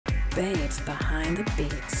Babes Behind the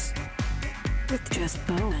Beats with Jess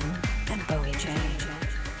Bowen and Bowie Jane.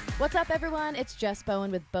 What's up, everyone? It's Jess Bowen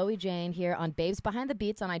with Bowie Jane here on Babes Behind the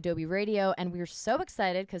Beats on Adobe Radio, and we're so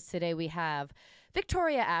excited because today we have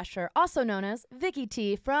Victoria Asher, also known as Vicky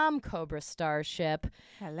T from Cobra Starship.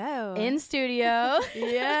 Hello. In studio.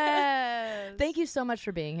 Yes. Thank you so much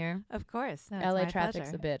for being here. Of course. No, LA my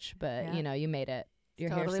traffic's pleasure. a bitch, but Yeah. you know, you made it. You're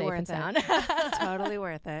Totally here safe worth and it. sound. Totally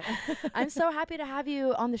worth it. I'm so happy to have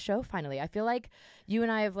you on the show finally. I feel like you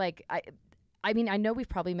and I have I mean, I know we've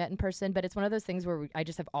probably met in person, but it's one of those things where I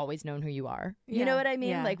just have always known who you are. You know what I mean?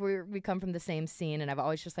 Yeah. Like we come from the same scene, and I've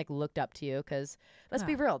always just like looked up to you because let's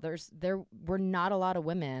be real, there were not a lot of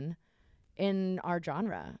women in our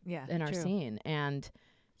genre, in our scene, and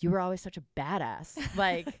you were always such a badass,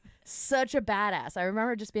 like such a badass. I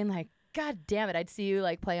remember just being like, God damn it, I'd see you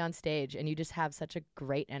like play on stage, and you just have such a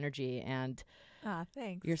great energy, and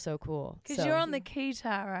Thanks. you're so cool. Because you're on the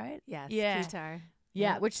guitar, right? Yes. Yeah. Guitar.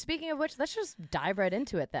 Yeah, which speaking of which, let's just dive right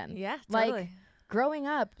into it then. Yeah, like totally. growing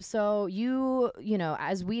up, so you know,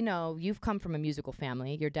 as we know, you've come from a musical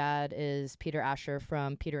family. Your dad is Peter Asher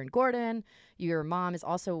from Peter and Gordon. Your mom is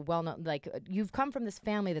also well known. Like you've come from this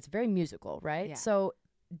family that's very musical, right? Yeah. So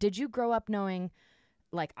did you grow up knowing,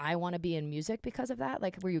 like, I want to be in music because of that?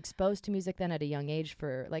 Like, were you exposed to music then at a young age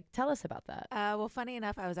for, like, tell us about that. Well, funny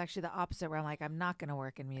enough, I was actually the opposite where I'm like, I'm not going to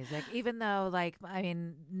work in music, even though, like, I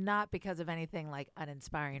mean, not because of anything, like,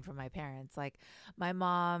 uninspiring from my parents. Like, my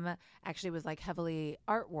mom actually was, like, heavily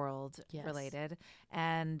art world related.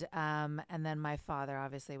 And then my father,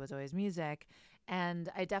 obviously, was always music. And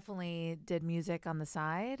I definitely did music on the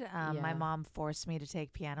side. My mom forced me to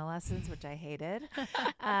take piano lessons, which I hated.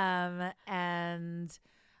 And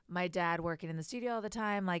my dad working in the studio all the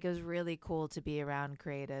time, like it was really cool to be around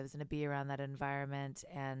creatives and to be around that environment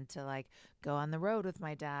and to like go on the road with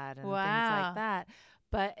my dad and things like that.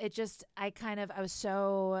 But it just, I was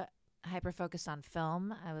so hyper focused on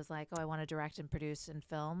film. I was like, oh, I want to direct and produce in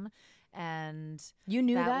film. And you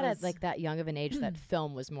knew that at like that young of an age that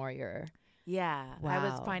film was more your... Yeah. Wow. I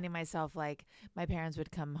was finding myself like my parents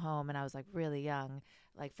would come home and I was like really young,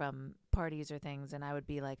 like from parties or things. And I would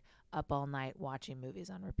be like up all night watching movies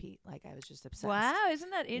on repeat. Like I was just obsessed. Wow, isn't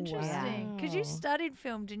that interesting? Because you studied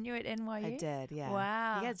film, didn't you, at NYU? I did, yeah.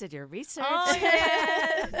 Wow. You guys did your research. Oh,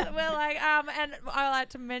 yes. Well, like, and I like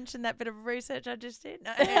to mention that bit of research I just did.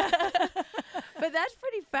 No. But that's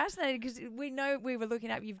pretty fascinating because we know we were looking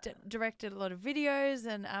up, you've directed a lot of videos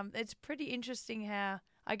and it's pretty interesting how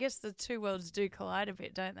I guess the two worlds do collide a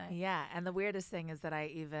bit, don't they? Yeah, and the weirdest thing is that I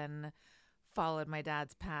even followed my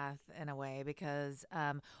dad's path in a way because,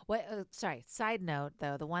 side note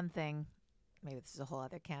though, the one thing, maybe this is a whole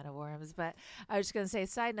other can of worms, but I was just going to say,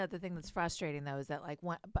 side note, the thing that's frustrating though is that like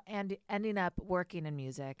ending up working in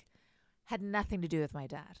music had nothing to do with my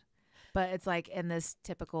dad. But it's like in this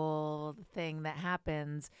typical thing that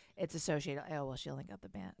happens, it's associated. Oh well, she only got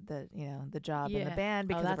the job in the band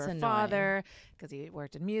because of her father, because he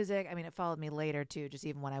worked in music. I mean, it followed me later too. Just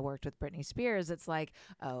even when I worked with Britney Spears, it's like,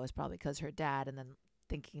 oh, it's probably because her dad, and then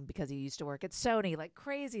thinking because he used to work at Sony, like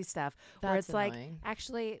crazy stuff. Where it's annoying. like,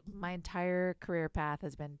 actually, my entire career path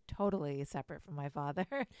has been totally separate from my father.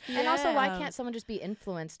 And also, why can't someone just be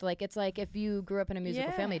influenced? Like, it's like if you grew up in a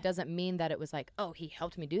musical family, it doesn't mean that it was like, oh, he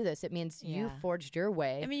helped me do this. It means you forged your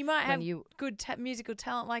way. I mean, you might have good musical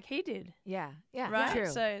talent like he did. Yeah,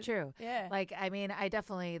 right? True. Yeah. Like, I mean,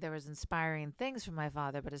 there was inspiring things from my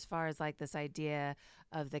father, but as far as like this idea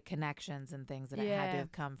of the connections and things that it had to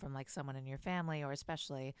have come from like someone in your family, or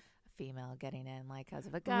especially a female getting in like because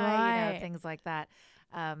of a guy, you know, things like that.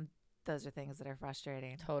 Those are things that are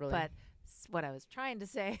frustrating. Totally. But what I was trying to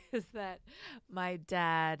say is that my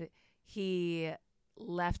dad, he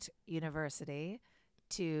left university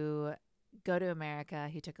to go to America.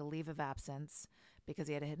 He took a leave of absence because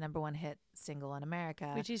he had a #1 hit single in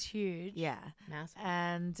America, which is huge. Yeah, massive.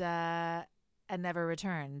 And never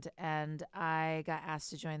returned. And I got asked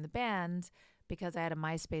to join the band because I had a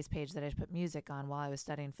MySpace page that I put music on while I was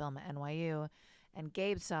studying film at NYU. And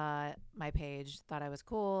Gabe saw my page, thought I was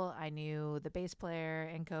cool. I knew the bass player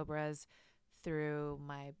in Cobras through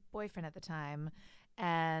my boyfriend at the time.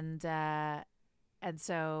 And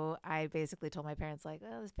so I basically told my parents, like,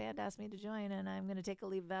 well, this band asked me to join and I'm going to take a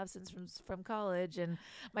leave of absence from college. And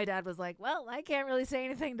my dad was like, well, I can't really say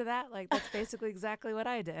anything to that. Like, that's basically exactly what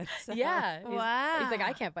I did. So, yeah. Wow. He's like,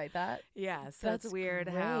 I can't fight that. Yeah. So it's weird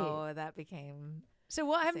how that became. So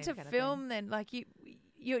what happened to film then? Like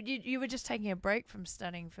you were just taking a break from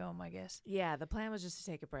studying film, I guess. Yeah, the plan was just to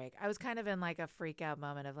take a break. I was kind of in like a freak out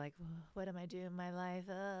moment of like, what am I doing in my life?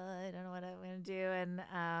 I don't know what I'm going to do.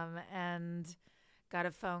 And got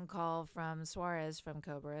a phone call from Suarez from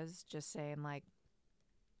Cobra's just saying like,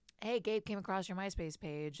 hey, Gabe came across your MySpace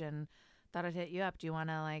page and thought I'd hit you up. Do you want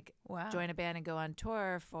to like join a band and go on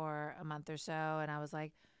tour for a month or so? And I was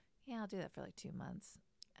like, yeah, I'll do that for like 2 months.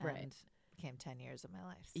 And it became 10 years of my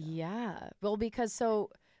life. So. Yeah. Well, because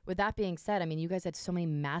with that being said, I mean, you guys had so many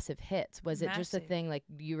massive hits. Was it just a thing like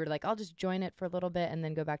you were like, I'll just join it for a little bit and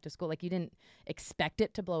then go back to school? Like you didn't expect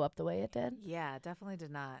it to blow up the way it did? Yeah, definitely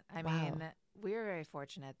did not. I mean, we were very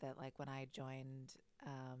fortunate that like when I joined,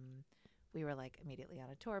 we were like immediately on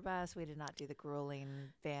a tour bus. We did not do the grueling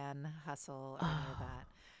van hustle or any of that.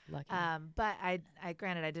 Lucky. But I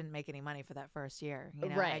granted I didn't make any money for that first year. You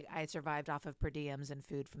know, right. I survived off of per diems and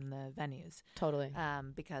food from the venues. Totally.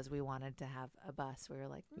 Because we wanted to have a bus. We were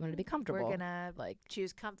like, we wanted to be comfortable. We're gonna like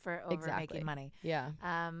choose comfort over making money. Yeah.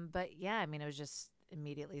 But yeah, I mean, it was just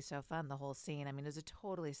immediately so fun. The whole scene. I mean, it was a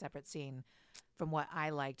totally separate scene from what I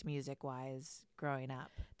liked music wise growing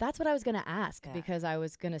up. That's what I was gonna ask because I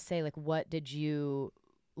was gonna say like, what did you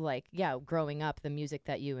like? Yeah, growing up, the music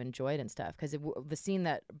that you enjoyed and stuff. Because the scene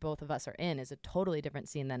that both of us are in is a totally different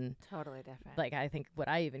scene than like I think what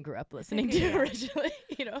I even grew up listening to originally.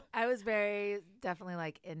 You know, I was very definitely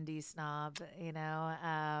like indie snob. You know,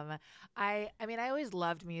 I mean, I always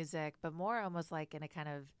loved music, but more almost like in a kind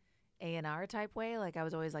of A&R type way. Like I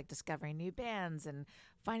was always like discovering new bands and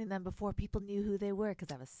finding them before people knew who they were because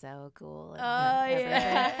that was so cool.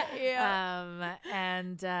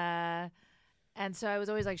 And so I was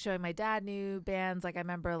always like showing my dad new bands. Like I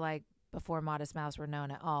remember like before Modest Mouse were known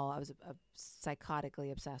at all, I was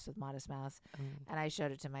psychotically obsessed with Modest Mouse. And I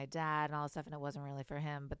showed it to my dad and all this stuff, and it wasn't really for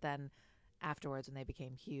him. But then afterwards, when they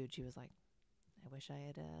became huge, he was like, I wish I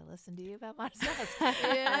had listened to you about Modest Mouse. I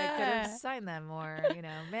could have signed them or, you know,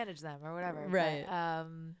 managed them or whatever. Right. But,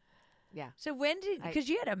 yeah. So when because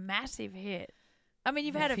you had a massive hit. I mean,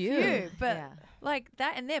 you've had a few, but like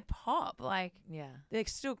that, and they're pop. Like, they're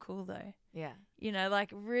still cool though. Yeah. You know, like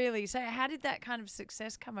really. So how did that kind of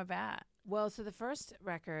success come about? Well, so the first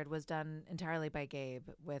record was done entirely by Gabe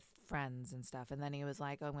with friends and stuff. And then he was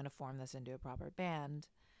like, oh, I'm going to form this into a proper band.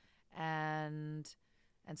 And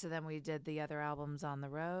so then we did the other albums on the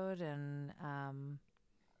road. And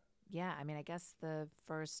yeah, I mean, I guess the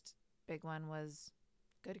first big one was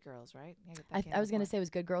Good Girls, right? I was going to say it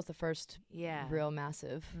was Good Girls, the first real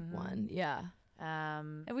massive one. Yeah.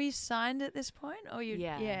 Are we signed at this point? Or you?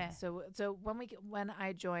 Yeah. So when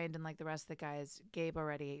I joined and like the rest of the guys, Gabe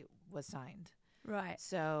already was signed. Right.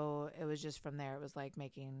 So it was just from there. It was like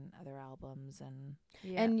making other albums and.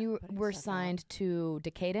 Yeah, and you were signed to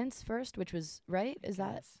Decadence first, which was right. Is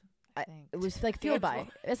that? I think it was like Fueled by,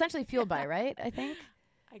 essentially Fueled by, right? I think.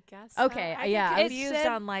 I guess. Okay. I confused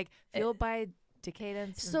on like Fueled by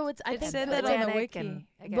Decadence. So I think said that on the wiki.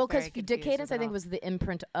 Well, because Decadence I think was the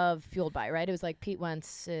imprint of Fueled by, right? It was like Pete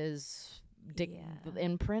Wentz's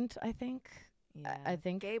imprint, I think. Yeah. I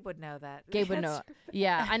think Gabe would know that. Gabe would know.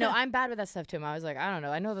 Yeah, I know. I'm bad with that stuff too. I was like, I don't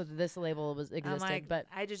know. I know that this label existed, like, but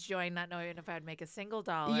I just joined not knowing if I'd make a single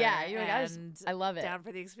dollar. Yeah, you're like, I love it. Down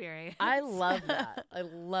for the experience. I love that. I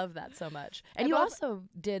love that so much. And you also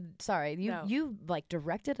did. Sorry, you like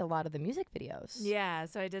directed a lot of the music videos. Yeah,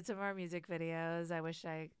 so I did some of our music videos. I wish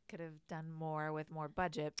I could have done more with more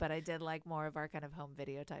budget, but I did like more of our kind of home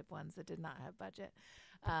video type ones that did not have budget.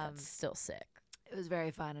 That's still sick. It was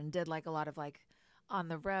very fun and did like a lot of like on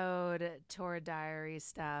the road tour diary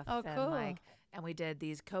stuff. Oh, cool. And we did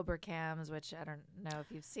these Cobra cams, which I don't know if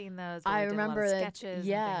you've seen those. I remember a lot of sketches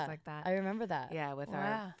and things like that. I remember that. Yeah, with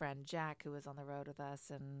our friend Jack, who was on the road with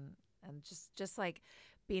us, and just like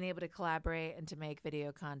being able to collaborate and to make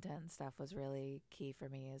video content and stuff was really key for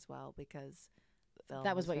me as well because.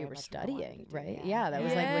 That was what you were studying, right? Yeah, that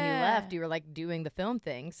was like when you left, you were like doing the film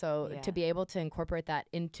thing. So to be able to incorporate that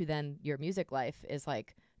into then your music life is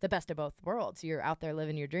like the best of both worlds. You're out there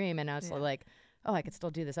living your dream, and now it's like, oh, I could still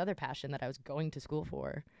do this other passion that I was going to school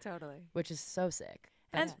for. Totally. Which is so sick.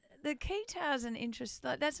 And the guitar is an interest.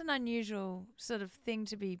 Like, that's an unusual sort of thing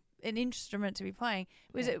to be, an instrument to be playing.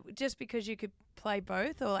 Was it just because you could play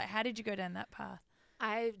both, or like how did you go down that path?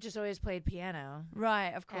 I just always played piano. Right,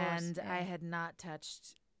 of course. And I had not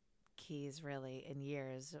touched keys really in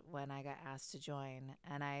years when I got asked to join.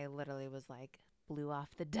 And I literally was like, blew off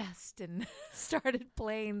the dust and started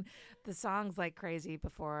playing the songs like crazy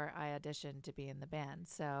before I auditioned to be in the band.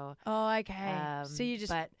 So okay. So you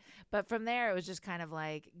just but from there it was just kind of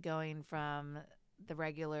like going from the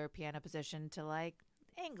regular piano position to like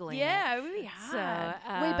angling. Yeah, it would be hard.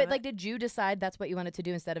 So, wait, but like, did you decide that's what you wanted to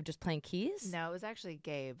do instead of just playing keys? No, it was actually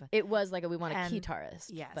Gabe. It was like we want a guitarist.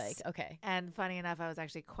 Yes. Like, okay. And funny enough, I was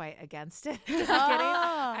actually quite against it.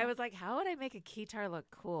 I was like, how would I make a guitar look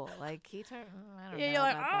cool? Like, guitar, I don't know. You're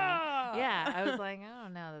like, that. Yeah, I was like, I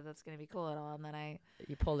don't know that that's going to be cool at all. And then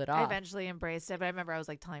you pulled it I off. eventually embraced it. But I remember I was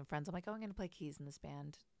like telling friends, I'm like, oh, I'm going to play keys in this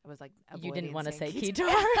band. I was like, you didn't want to say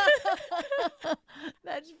guitar.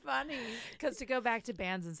 That's funny. Because to go back to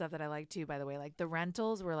bands and stuff that I like too, by the way, like the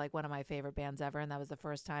Rentals were like one of my favorite bands ever. And that was the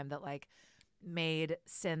first time that like made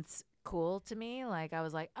synths cool to me. Like I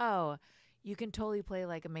was like, oh, you can totally play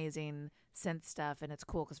like amazing synth stuff and it's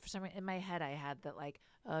cool. Because for some reason in my head I had that like,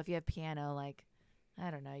 oh, if you have piano, like, I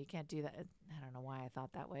don't know, you can't do that. I don't know why I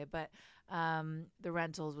thought that way. But the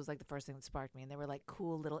Rentals was like the first thing that sparked me. And they were like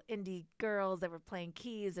cool little indie girls that were playing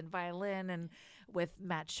keys and violin and with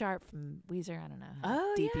Matt Sharp from Weezer. I don't know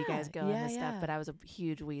how deep you guys go in this stuff. But I was a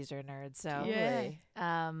huge Weezer nerd. So,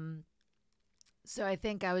 so I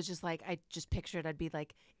think I was just like, I just pictured I'd be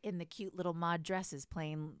like in the cute little mod dresses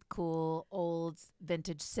playing cool old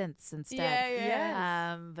vintage synths instead.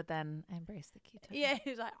 Yeah. But then I embraced the guitar. Yeah,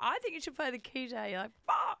 he's like, I think you should play the guitar. You're like,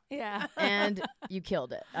 fuck. Yeah. And you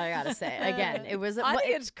killed it. I gotta say, again, it was. I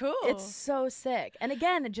think it's cool. It's so sick. And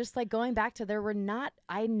again, just like going back to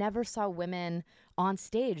I never saw women on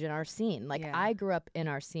stage in our scene. Like I grew up in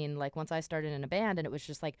our scene, like once I started in a band, and it was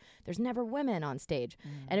just like there's never women on stage.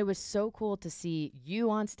 And it was so cool to see you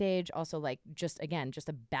on stage, also like just a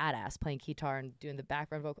badass playing guitar and doing the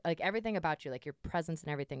background vocal, like everything about you, like your presence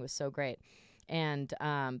and everything was so great. And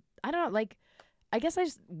I don't know, like I guess I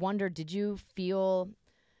just wonder, did you feel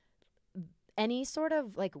any sort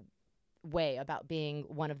of like way about being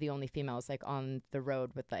one of the only females like on the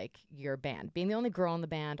road with like your band, being the only girl in the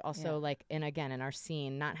band, also like, and again in our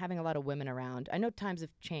scene not having a lot of women around? I know times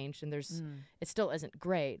have changed and there's it still isn't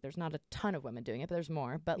great, there's not a ton of women doing it, but there's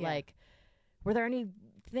more. But like, were there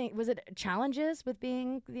was it challenges with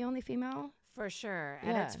being the only female? For sure.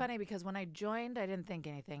 And it's funny because when I joined, I didn't think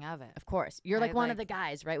anything of it. Of course. You're like one of the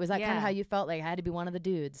guys, right? Was that kind of how you felt? Like I had to be one of the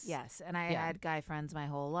dudes? Yes. And I had guy friends my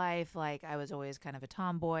whole life. Like I was always kind of a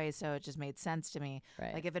tomboy, so it just made sense to me.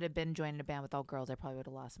 Right. Like if it had been joining a band with all girls, I probably would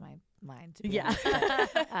have lost my mind. To be yeah.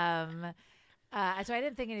 honest. So I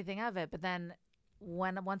didn't think anything of it. But then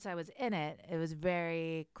once I was in it, it was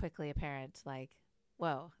very quickly apparent, like,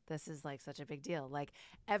 whoa, this is like such a big deal. Like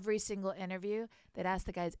every single interview, they'd ask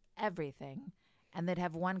the guys everything and they'd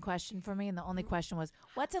have one question for me. And the only question was,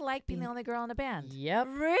 what's it like being the only girl in a band? Yep.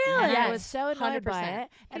 Really? And I was so annoyed 100%. by it.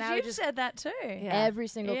 And I you said that too. Yeah. Every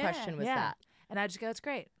single question was that. And I'd just go, it's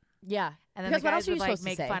great. Yeah. And then because the guys what else are you would like supposed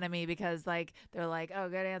make to say? fun of me because like they're like, oh,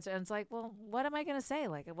 good answer. And it's like, well, what am I gonna say?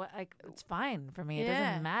 Like what it's fine for me. It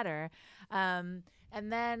doesn't matter. And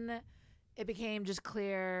then it became just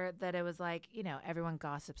clear that it was like, you know, everyone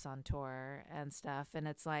gossips on tour and stuff. And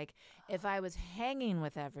it's like, if I was hanging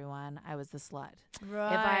with everyone, I was the slut.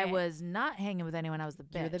 Right. If I was not hanging with anyone, I was the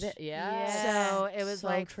bitch. You're the bitch. Yeah. So it was so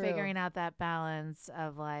like true. figuring out that balance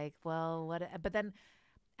of like, well, what, but then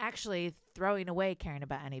actually throwing away caring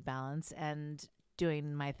about any balance and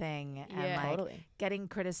doing my thing and like totally. Getting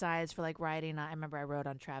criticized for like riding. I remember I rode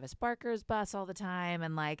on Travis Barker's bus all the time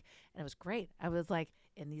and like, and it was great. I was like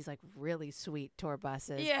in these like really sweet tour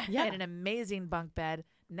buses in an amazing bunk bed.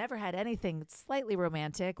 Never had anything slightly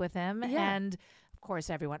romantic with him. And of course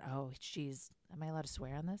everyone, am I allowed to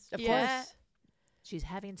swear on this? Of course. She's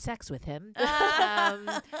having sex with him.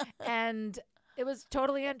 And it was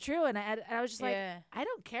totally untrue. And I was just like, I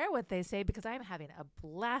don't care what they say because I'm having a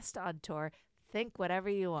blast on tour. Think whatever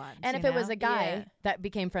you want. And if it was a guy that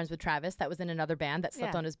became friends with Travis that was in another band that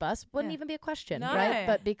slept on his bus, wouldn't even be a question, right?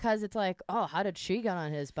 But because it's like, oh, how did she get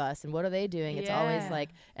on his bus and what are they doing? It's always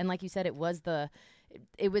like, and like you said, it was the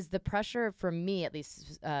pressure for me, at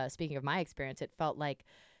least speaking of my experience, it felt like,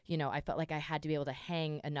 you know, I felt like I had to be able to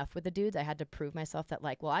hang enough with the dudes. I had to prove myself that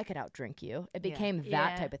like, well, I could outdrink you. It became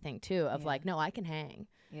that type of thing too, of like, no, I can hang.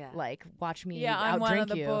 Yeah. Like, watch me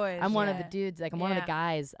outdrink you. Boys. I'm one of the dudes. Like, I'm one of the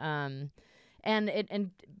guys.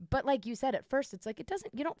 But like you said at first, it's like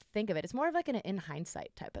you don't think of it. It's more of like an in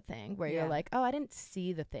hindsight type of thing where you're like, oh, I didn't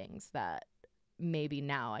see the things that maybe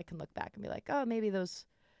now I can look back and be like, oh, maybe those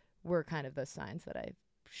were kind of those signs that I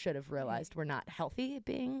should have realized were not healthy,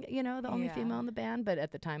 being, you know, the only female in the band. But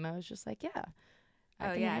at the time I was just like,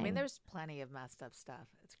 I mean, there's plenty of messed up stuff.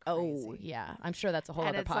 It's crazy. Oh yeah, I'm sure that's a whole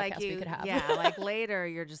other podcast like we could have. Yeah, like later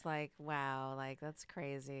you're just like, wow, like that's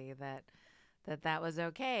crazy that was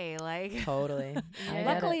okay. Like totally.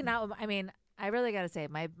 Luckily not. I mean, I really got to say,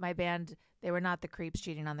 my band, they were not the creeps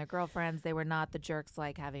cheating on their girlfriends. They were not the jerks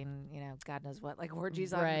like having, God knows what, like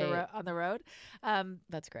orgies on the road.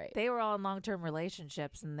 That's great. They were all in long-term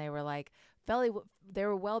relationships, and they were like, they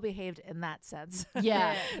were well behaved in that sense.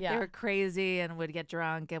 Yeah. They were crazy and would get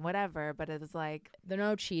drunk and whatever, but it was like, there's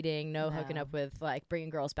no cheating, no hooking up with like bringing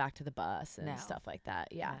girls back to the bus and stuff like that.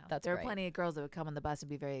 Yeah, that's there great. were plenty of girls that would come on the bus and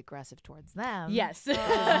be very aggressive towards them. Yes.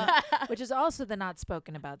 Which is also the not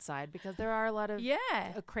spoken about side, because there are a lot of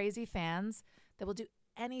crazy fans that will do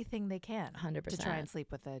anything they can 100% to try and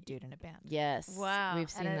sleep with a dude in a band. Yes. Wow. We've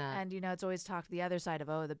seen that. And it's always talked the other side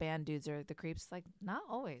of, the band dudes are the creeps. Like, not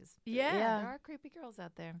always. Yeah. There are creepy girls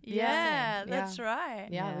out there. Yeah, that's right.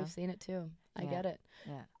 Yeah, we've seen it too. I get it.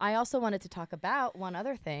 Yeah. I also wanted to talk about one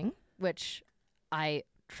other thing, which I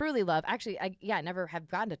truly love. Actually, I never have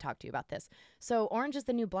gotten to talk to you about this. So Orange is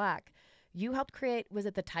the New Black. You helped create, was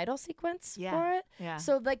it the title sequence for it? Yeah.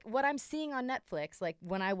 So like what I'm seeing on Netflix, like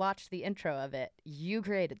when I watched the intro of it, you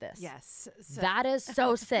created this. Yes. So That is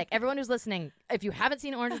so sick. Everyone who's listening, if you haven't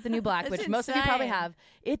seen Orange is the New Black, which most of you probably have,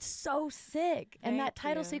 it's so sick. And that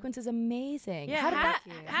title sequence is amazing. Yeah.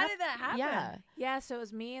 How did that happen? Yeah, so it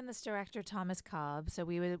was me and this director, Thomas Cobb. So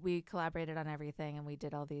we collaborated on everything, and we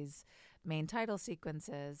did all these main title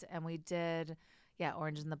sequences, and we did,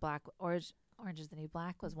 Orange is the New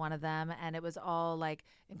Black was one of them, and it was all like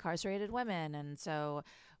incarcerated women. And so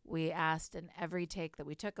we asked in every take that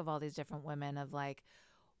we took of all these different women of like,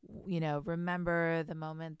 remember the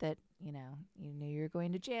moment that, you knew you were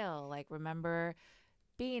going to jail. Like, remember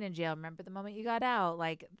being in jail. Remember the moment you got out.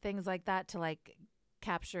 Like, things like that to like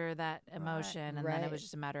capture that emotion. And then it was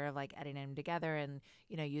just a matter of like editing them together and,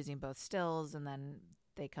 using both stills, and then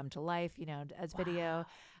they come to life, as video.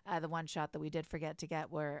 The one shot that we did forget to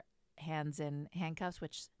get were hands in handcuffs,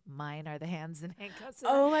 which mine are the hands in handcuffs.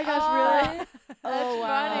 Oh my gosh, really? Oh,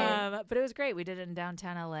 wow. But it was great. We did it in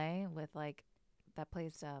downtown LA with like that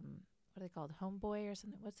place, what are they called? Homeboy or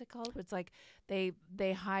something? What's it called? It's like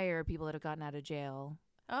they hire people that have gotten out of jail.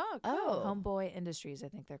 Oh, cool. Homeboy Industries, I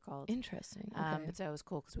think they're called. Interesting. Okay. But so it was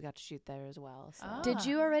cool because we got to shoot there as well. So. Did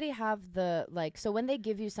you already have the, like, so when they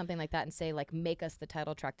give you something like that and say, like, make us the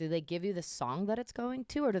title track, do they give you the song that it's going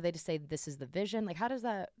to, or do they just say, this is the vision? Like, how does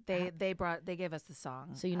that? They gave us the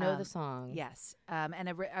song. So you know the song. Yes. And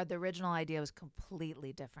the original idea was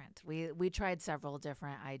completely different. We tried several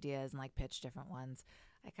different ideas and, like, pitched different ones.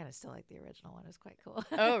 I kind of still like the original one. It was quite cool.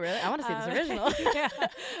 Oh, really? I want to see this original.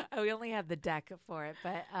 Yeah. We only have the deck for it.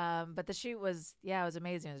 But the shoot was, it was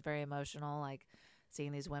amazing. It was very emotional, like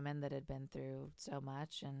seeing these women that had been through so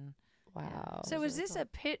much. And wow. So was this a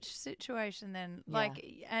pitch situation then? Like,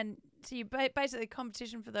 and so you basically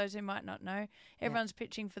competition, for those who might not know, everyone's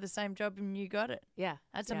pitching for the same job and you got it. Yeah.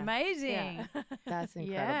 That's amazing. Yeah. That's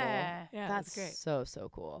incredible. Yeah, that's great. So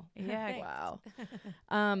cool. Yeah.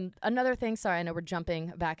 Wow. Another thing, sorry, I know we're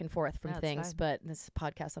jumping back and forth from things, fine. but this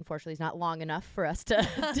podcast unfortunately is not long enough for us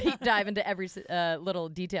to deep dive into every little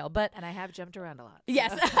detail. But And I have jumped around a lot. So.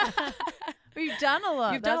 yes. We've done a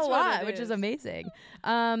lot. You've done a lot, which is amazing.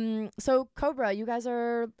 So Cobra, you guys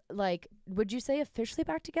are like, would you say officially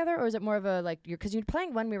back together, or is it more of a like, because you're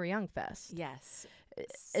playing When We Were Young Fest? Yes.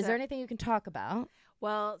 Is there anything you can talk about?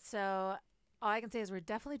 Well, so all I can say is we're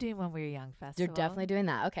definitely doing When We Were Young Festival. You're definitely doing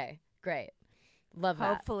that. Okay, great. Love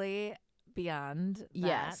that. Hopefully beyond that.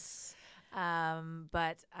 Yes.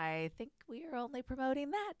 But I think we are only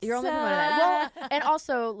promoting that. You're only promoting that. Well, and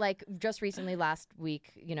also, like, just recently, last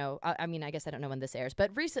week, I mean, I guess I don't know when this airs,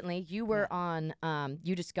 but recently you were on,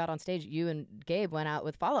 you just got on stage, you and Gabe went out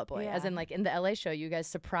with Fall Out Boy, as in, like, in the LA show, you guys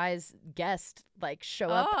surprise guest, like, show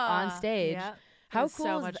up on stage. Yeah. How cool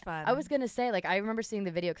so is much that? fun. I was going to say, like, I remember seeing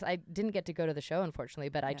the video because I didn't get to go to the show, unfortunately,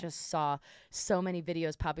 but I just saw so many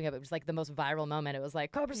videos popping up. It was like the most viral moment. It was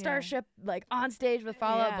like Cobra Starship, like on stage with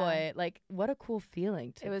Fall Out Boy. Like, what a cool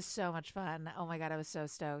feeling. It was so much fun. Oh my God, I was so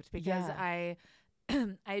stoked because I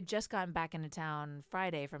had just gotten back into town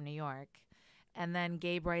Friday from New York. And then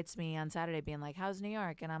Gabe writes me on Saturday being like, how's New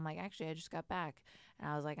York? And I'm like, actually, I just got back. And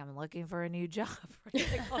I was like, I'm looking for a new job.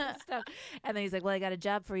 Like, all this stuff. And then he's like, well, I got a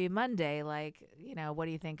job for you Monday. Like, what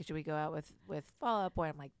do you think? Should we go out with Fall Out Boy?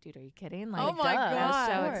 I'm like, dude, are you kidding? Like, oh my God. I was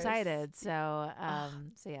so excited. So,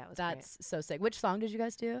 yeah, it was That's great. So sick. Which song did you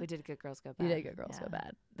guys do? We did Good Girls Go Bad. You did Good Girls Go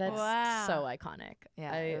Bad. That's so iconic.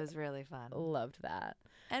 Yeah, it was really fun. Loved that.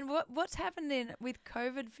 And what's happened with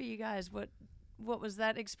COVID for you guys? What was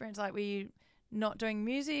that experience like? Were you not doing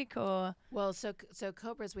music or? Well, so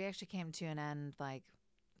Cobras, we actually came to an end like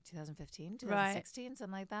 2015, 2016,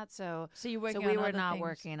 something like that. So you're working we on were other not things.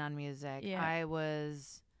 working on music. Yeah. I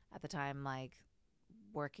was at the time like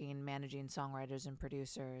managing songwriters and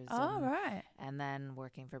producers. Right. And then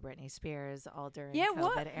working for Britney Spears all during Yeah,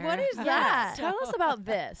 COVID era. what is that? Tell us about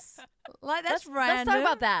this. Like, that's Let's random. talk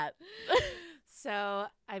about that. So,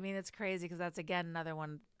 I mean, it's crazy because that's, again, another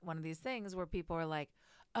one of these things where people are like,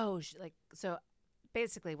 oh, so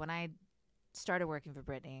basically when I started working for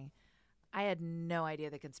Britney, I had no idea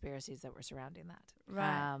the conspiracies that were surrounding that.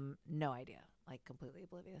 Right. No idea, like completely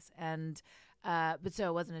oblivious. And, but so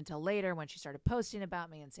it wasn't until later when she started posting about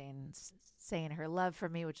me and saying her love for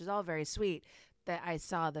me, which is all very sweet, that I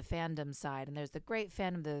saw the fandom side. And there's the great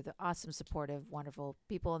fandom, the awesome, supportive, wonderful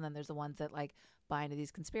people. And then there's the ones that like buy into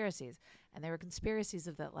these conspiracies. And there were conspiracies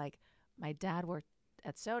of that, like, my dad worked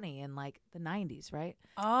at Sony in like the 90s, right?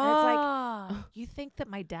 Oh. And it's like, you think that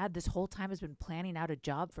my dad this whole time has been planning out a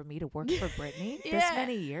job for me to work for Britney this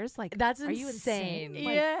many years? Like, that's are you insane?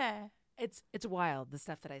 Yeah. Like, it's wild, the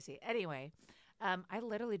stuff that I see. Anyway, I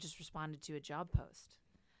literally just responded to a job post.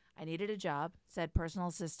 I needed a job, said personal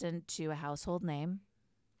assistant to a household name.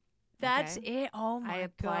 That's it. Oh my god. I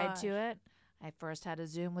applied to it. I first had a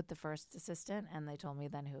Zoom with the first assistant, and they told me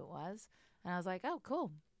then who it was. And I was like, oh,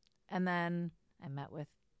 cool. And then I met with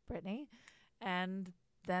Britney, and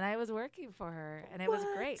then I was working for her, and it was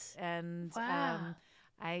great. And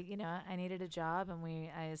I needed a job, and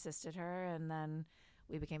I assisted her, and then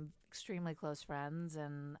we became extremely close friends.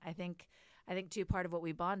 And I think too, part of what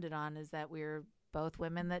we bonded on is that we're both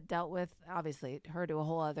women that dealt with, obviously, her to a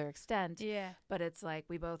whole other extent. Yeah. But it's like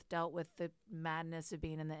we both dealt with the madness of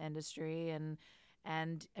being in the industry, and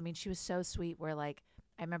I mean, she was so sweet. Where like,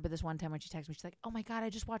 I remember this one time when she texted me, she's like, "Oh my God, I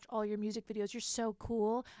just watched all your music videos. You're so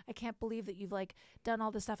cool. I can't believe that you've like done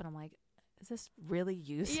all this stuff." And I'm like, is this really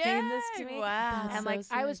you saying this to me? Wow. And like,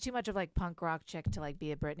 I was too much of like punk rock chick to like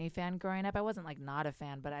be a Britney fan growing up. I wasn't like not a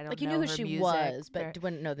fan, but I don't like you know knew who her she music was, but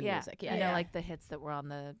wouldn't know the music. Yeah, you know, like the hits that were on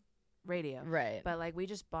the radio. Right. But like, we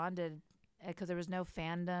just bonded because there was no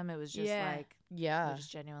fandom. It was just like, we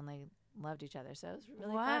just genuinely loved each other. So it was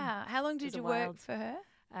really fun. How long did you work for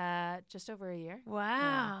her? Just over a year.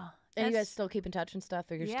 Wow. Yeah. And you guys still keep in touch and stuff,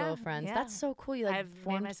 or you're still friends? Yeah. That's so cool. You like I've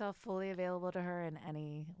made myself fully available to her in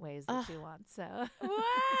any ways that she wants. So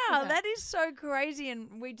wow, that is so crazy,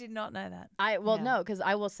 and we did not know that. No, because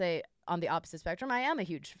I will say on the opposite spectrum, I am a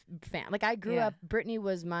huge fan. Like I grew up, Britney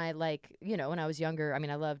was my like, you know, when I was younger. I mean,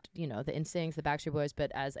 I loved, you know, the NSYNCs, the Backstreet Boys, but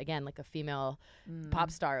as again like a female pop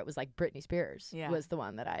star, it was like Britney Spears was the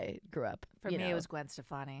one that I grew up. For me, it was Gwen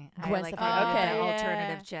Stefani. Gwen Stefani, the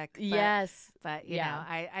alternative chick. But, yes, but you know,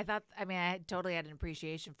 I thought. I mean, I totally had an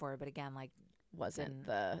appreciation for her, but again, like, wasn't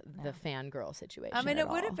the fangirl situation. I mean, it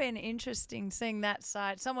would have been interesting seeing that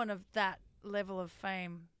side, someone of that level of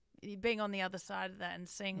fame, being on the other side of that and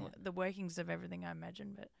seeing the workings of everything, I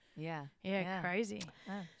imagine. But crazy.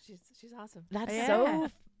 Oh, she's awesome.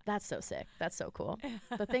 That's so sick. That's so cool.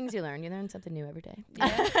 The things you learn something new every day.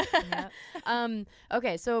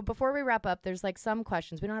 Okay, so before we wrap up, there's like some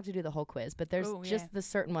questions. We don't have to do the whole quiz, but there's just the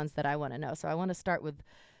certain ones that I want to know. So I want to start with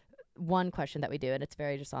one question that we do, and it's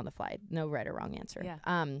very just on the fly. No right or wrong answer.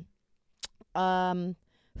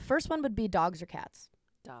 First one would be dogs or cats?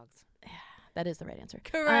 Dogs. That is the right answer.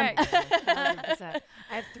 Correct. 100%.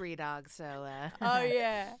 I have 3 dogs, so.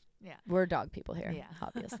 Yeah. We're dog people here,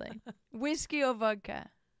 obviously. Whiskey or vodka?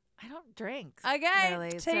 I don't drink. Okay.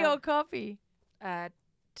 Really, tea or coffee?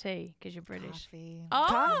 Tea, because you're British. Coffee. Oh.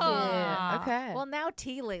 Coffee. Okay. Well, now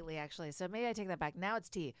tea lately, actually. So maybe I take that back. Now it's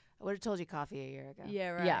tea. I would have told you coffee a year ago. Yeah,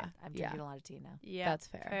 right. Yeah. I'm drinking a lot of tea now. Yeah. That's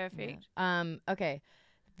fair. Perfect. Okay.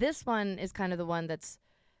 This one is kind of the one that's,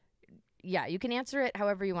 you can answer it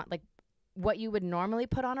however you want. Like, what you would normally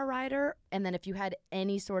put on a rider, and then if you had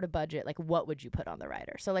any sort of budget, like what would you put on the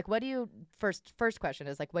rider? So like, what do you first question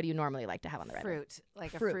is like, what do you normally like to have on the rider? Fruit,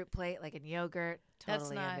 like a fruit plate, like a yogurt.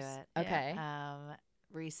 Totally That's into nice. it. Okay.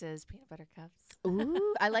 Reese's peanut butter cups.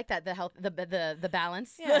 Ooh, I like that. The health, the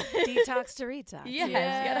balance. Yeah. Detox to retox. Yes, you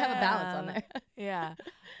gotta have a balance on there.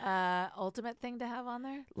 Yeah. Ultimate thing to have on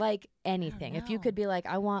there? Like anything. If you could be like,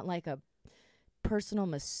 I want like a personal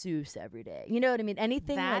masseuse every day. You know what I mean?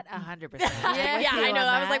 Anything that like 100%. yeah, I know.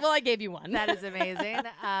 I was like, well, I gave you one. That is amazing.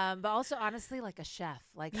 But also, honestly, like a chef.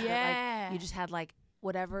 Like, like you just had like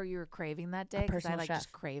whatever you were craving that day. Because I like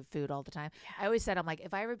just crave food all the time. I always said, I'm like,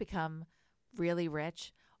 if I ever become really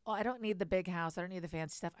rich, I don't need the big house. I don't need the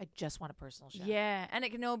fancy stuff. I just want a personal chef. Yeah, and it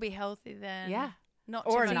can all be healthy then. Yeah. Not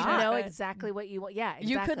or to not. You know exactly what you want. Yeah,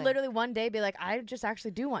 exactly. You could literally one day be like, I just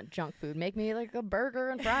actually do want junk food. Make me like a burger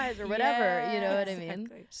and fries or whatever. You know what I mean?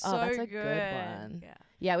 So that's a good one.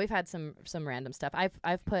 Yeah, we've had some random stuff.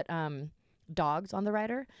 I've put dogs on the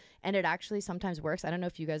rider, and it actually sometimes works. I don't know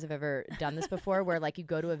if you guys have ever done this before, where like you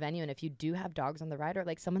go to a venue and if you do have dogs on the rider,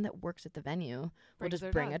 like someone that works at the venue will just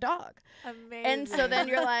bring a dog. Amazing. And so then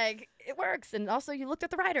you're like, it works. And also you looked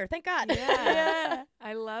at the rider. Thank God. Yeah.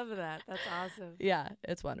 I love that. That's awesome. Yeah,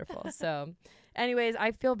 it's wonderful. So anyways,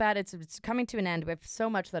 I feel bad. It's coming to an end. We have so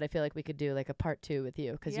much that I feel like we could do like a part 2 with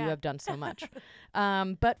you because you have done so much.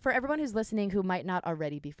 But for everyone who's listening who might not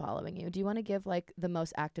already be following you, do you want to give like the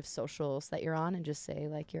most active socials that you're on and just say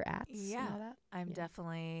like your ats? Yeah. And all that? I'm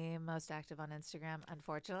definitely most active on Instagram,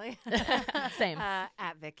 unfortunately. Same.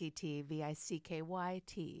 At Vicky T,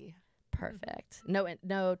 VICKYT. Perfect.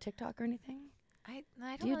 No TikTok or anything? I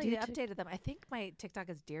don't really updated them. I think my TikTok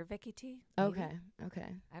is Dear Vicky T. Maybe. Okay.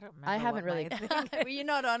 I don't remember. I haven't really. You're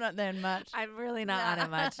not on it then much. I'm really not on it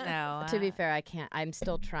much, no. To be fair, I can't. I'm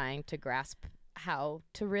still trying to grasp how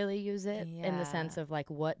to really use it in the sense of like,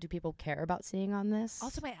 what do people care about seeing on this?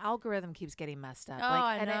 Also, my algorithm keeps getting messed up. Oh,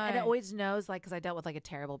 like, and it always knows, like, because I dealt with like a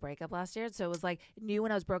terrible breakup last year. So it was like, it knew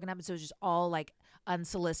when I was broken up. And so it was just all like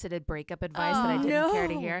unsolicited breakup advice that I didn't care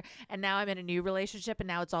to hear. And now I'm in a new relationship and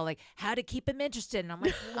now it's all like, how to keep him interested. And I'm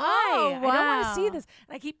like, why? Wow. I don't want to see this.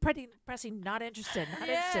 And I keep pressing not interested, not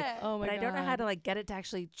interested. Oh my but God. I don't know how to like get it to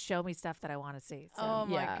actually show me stuff that I want to see. So. Oh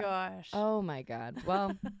my gosh. Oh my God.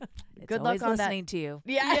 Well, It's good luck on listening to you.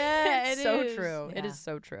 Yeah, it it's so is. true. Yeah. It is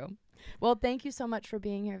so true. Well, thank you so much for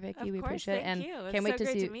being here, Vicky. Of we course, appreciate it. thank And you. can't wait to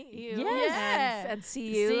see to meet you. Yes. And see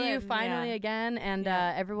you. See you and, finally again. And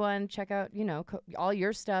everyone check out, all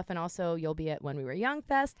your stuff. And also you'll be at When We Were Young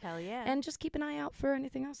Fest. Hell yeah. And just keep an eye out for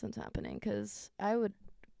anything else that's happening. Because I would,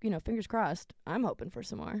 fingers crossed, I'm hoping for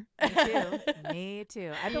some more. Me too. Me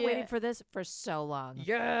too. I've been waiting for this for so long.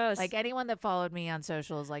 Yes. Like anyone that followed me on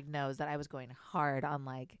socials like knows that I was going hard on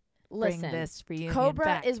like Listen, bring this reunion Cobra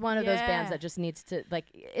back. is one of those bands that just needs to, like,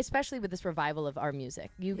 especially with this revival of our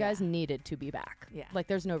music, you guys needed to be back. Yeah. Like,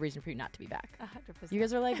 there's no reason for you not to be back. 100%. You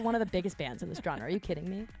guys are like one of the biggest bands in this genre. Are you kidding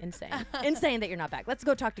me? Insane. Insane that you're not back. Let's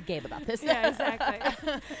go talk to Gabe about this. Yeah,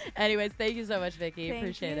 exactly. Anyways, thank you so much, Vicky. Thank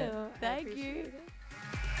Appreciate it. you. Thank you.